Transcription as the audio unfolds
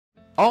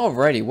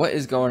Alrighty, what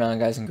is going on,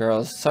 guys and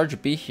girls?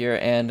 Sergeant B here,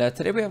 and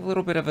today we have a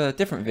little bit of a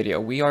different video.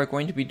 We are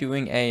going to be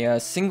doing a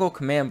single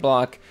command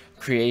block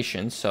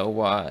creation.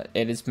 So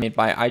it is made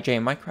by IJ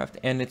in Minecraft,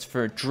 and it's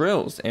for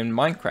drills in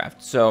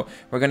Minecraft. So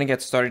we're going to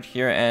get started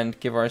here and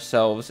give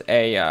ourselves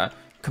a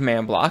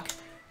command block,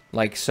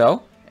 like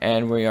so.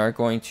 And we are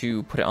going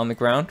to put it on the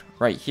ground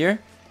right here.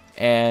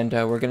 And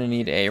we're going to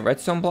need a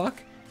redstone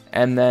block.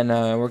 And then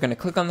we're going to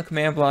click on the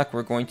command block.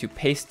 We're going to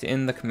paste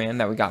in the command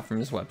that we got from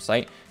his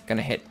website.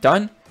 Gonna hit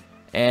done,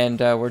 and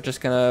we're just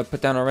gonna put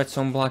down our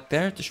redstone block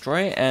there,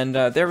 destroy it, and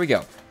there we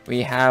go.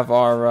 We have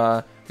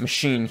our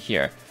machine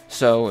here.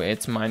 So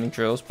it's mining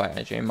drills by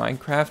IJ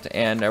Minecraft,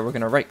 and we're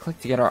gonna right click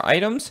to get our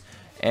items,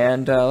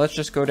 and let's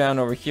just go down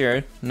over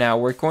here. Now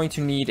we're going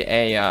to need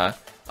a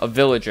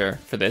villager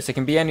for this. It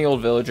can be any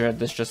old villager.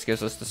 This just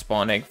gives us the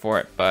spawn egg for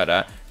it, but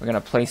we're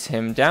gonna place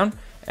him down,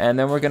 and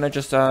then we're gonna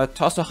just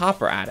toss a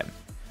hopper at him.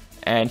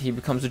 And he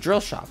becomes a drill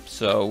shop.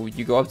 So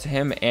you go up to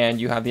him and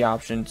you have the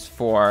options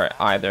for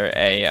either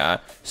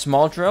a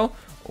small drill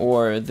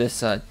or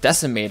this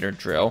decimator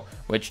drill,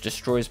 which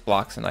destroys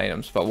blocks and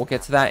items. But we'll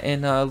get to that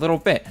in a little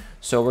bit.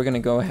 So we're going to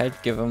go ahead,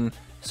 give him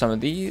some of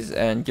these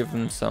and give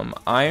him some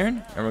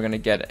iron. And we're going to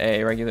get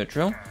a regular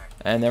drill.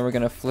 And then we're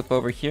going to flip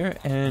over here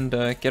and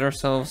get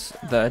ourselves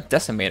the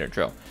decimator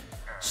drill.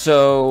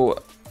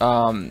 So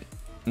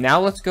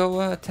now let's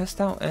go test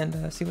out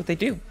and see what they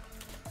do.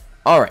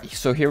 Alright,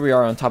 so here we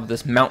are on top of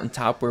this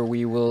mountaintop where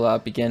we will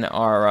begin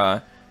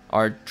our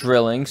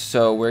drilling.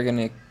 So we're going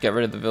to get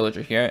rid of the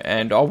villager here,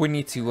 and all we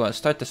need to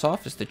start this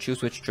off is to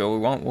choose which drill we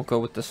want. We'll go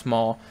with the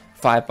small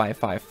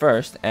 5x5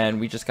 first, and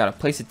we just got to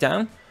place it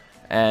down.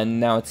 And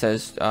now it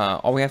says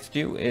all we have to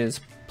do is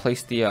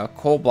place the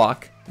coal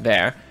block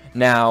there.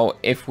 Now,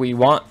 if we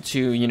want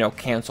to,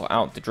 cancel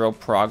out the drill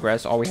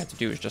progress, all we have to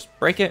do is just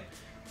break it,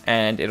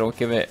 and it'll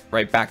give it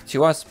right back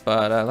to us.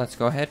 But let's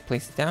go ahead,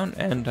 place it down,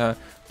 and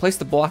place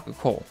the block of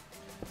coal.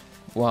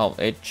 Well,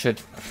 it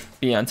should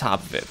be on top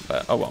of it,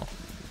 but oh well.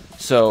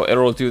 So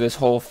it'll do this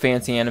whole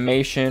fancy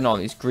animation. All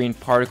these green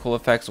particle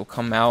effects will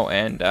come out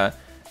and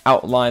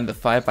outline the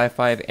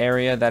 5x5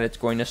 area that it's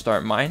going to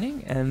start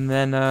mining, and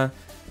then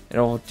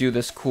it'll do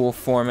this cool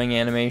forming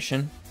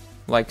animation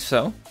like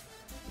so.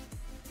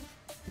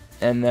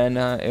 And then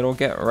it'll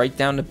get right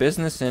down to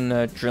business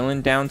and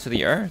drilling down to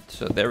the earth.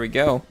 So there we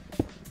go.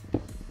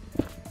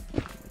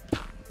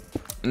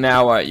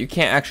 Now, you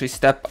can't actually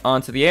step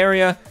onto the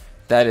area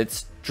that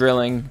it's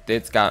drilling.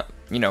 It's got,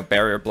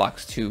 barrier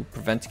blocks to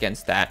prevent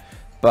against that.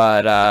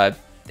 But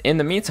in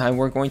the meantime,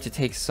 we're going to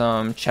take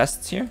some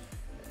chests here.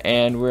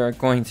 And we're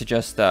going to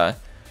just,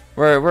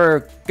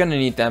 we're going to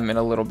need them in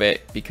a little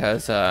bit.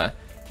 Because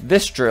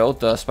this drill,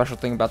 the special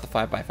thing about the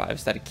 5x5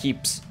 is that it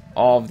keeps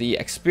all of the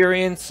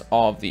experience,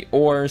 all of the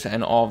ores,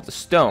 and all of the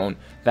stone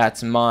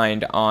that's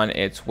mined on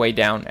its way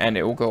down, and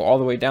it will go all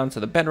the way down to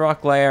the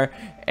bedrock layer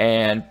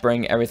and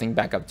bring everything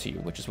back up to you,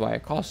 which is why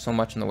it costs so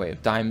much in the way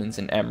of diamonds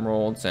and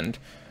emeralds and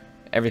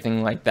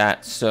everything like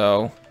that.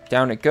 So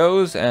down it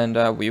goes, and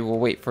we will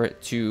wait for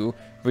it to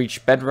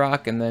reach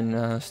bedrock and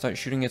then start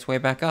shooting its way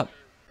back up.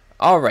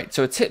 Alright,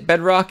 so it's hit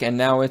bedrock, and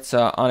now it's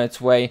on its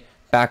way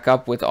back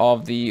up with all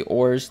of the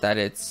ores that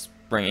it's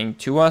bringing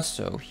to us.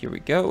 So here we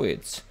go,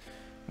 it's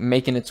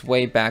making its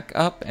way back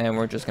up, and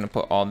we're just going to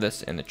put all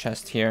this in the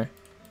chest here.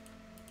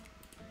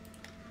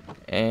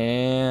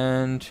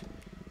 And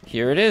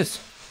here it is.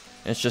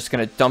 It's just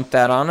going to dump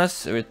that on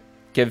us. It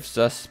gives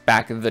us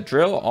back the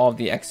drill, all of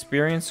the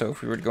experience. So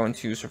if we were to go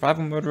into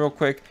survival mode real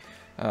quick,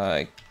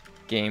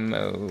 game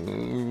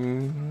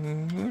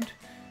mode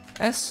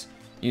S,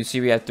 you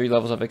see we have 3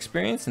 levels of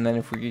experience. And then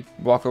if we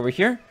walk over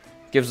here,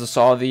 it gives us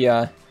all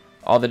the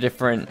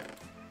different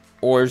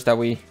ores that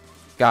we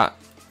got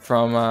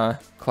from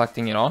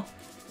collecting it all.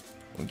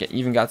 We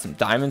even got some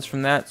diamonds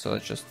from that. So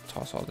let's just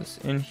toss all this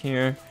in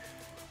here.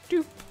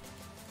 Doop.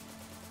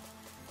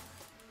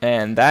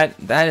 And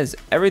that is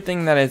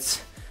everything that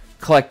it's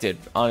collected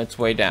on its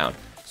way down.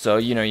 So,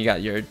 you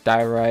got your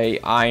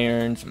diorite,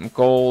 iron, some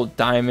gold,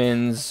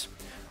 diamonds,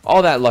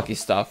 all that lucky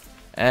stuff.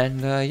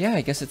 And, yeah,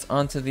 I guess it's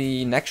on to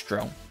the next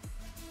drill.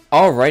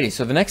 Alrighty,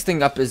 so the next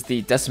thing up is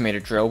the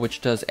decimator drill,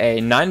 which does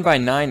a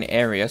 9x9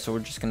 area. So we're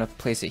just going to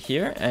place it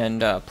here and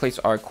place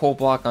our coal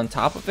block on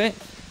top of it.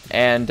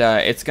 And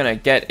it's going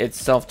to get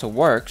itself to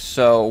work.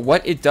 So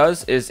what it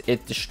does is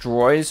it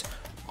destroys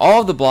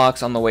all of the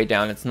blocks on the way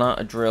down. It's not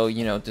a drill,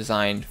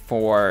 designed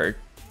for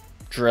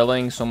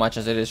drilling so much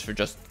as it is for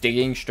just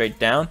digging straight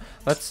down.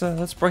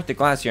 Let's break the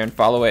glass here and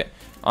follow it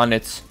on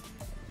its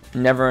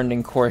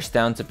never-ending course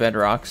down to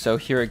bedrock. So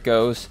here it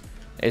goes.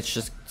 It's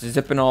just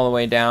zipping all the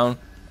way down.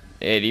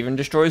 It even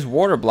destroys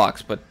water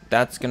blocks, but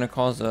that's gonna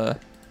cause a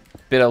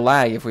bit of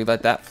lag if we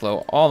let that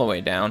flow all the way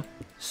down.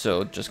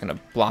 So just gonna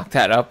block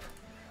that up.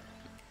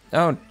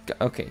 Oh,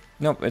 okay.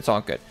 Nope, it's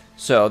all good.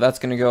 So that's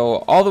going to go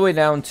all the way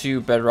down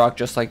to bedrock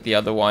just like the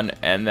other one.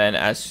 And then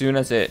as soon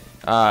as it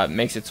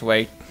makes its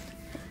way...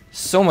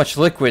 So much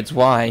liquids,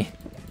 why?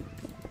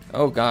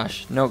 Oh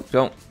gosh, no,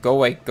 don't. Go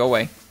away, go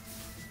away.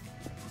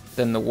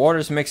 Then the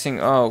water's mixing.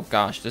 Oh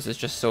gosh, this is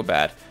just so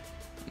bad.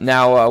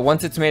 Now,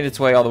 once it's made its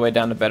way all the way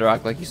down to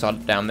bedrock, like you saw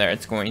down there,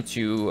 it's going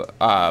to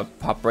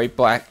pop right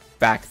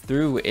back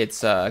through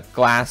its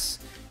glass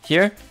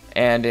here,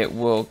 and it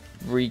will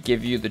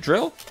re-give you the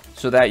drill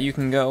so that you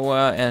can go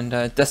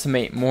and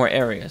decimate more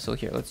area. So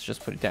here, let's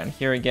just put it down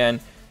here again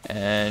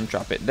and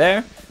drop it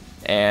there,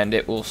 and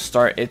it will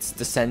start its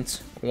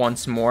descent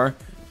once more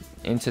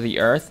into the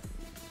earth.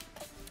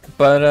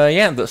 But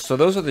yeah, so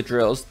those are the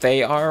drills.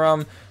 They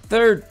are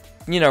they're,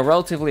 you know,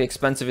 relatively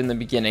expensive in the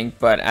beginning,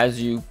 but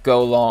as you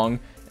go along,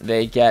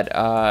 they get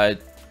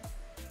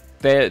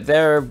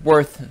they're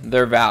worth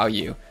their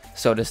value,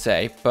 so to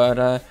say.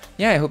 But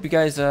yeah, I hope you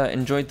guys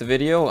enjoyed the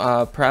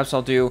video. Perhaps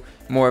I'll do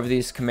more of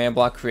these command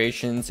block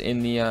creations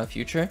in the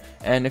future.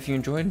 And if you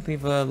enjoyed,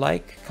 leave a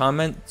like,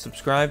 comment,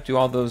 subscribe, do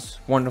all those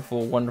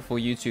wonderful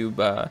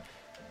YouTube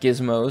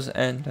gizmos.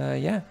 And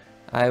yeah,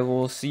 I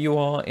will see you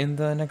all in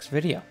the next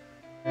video.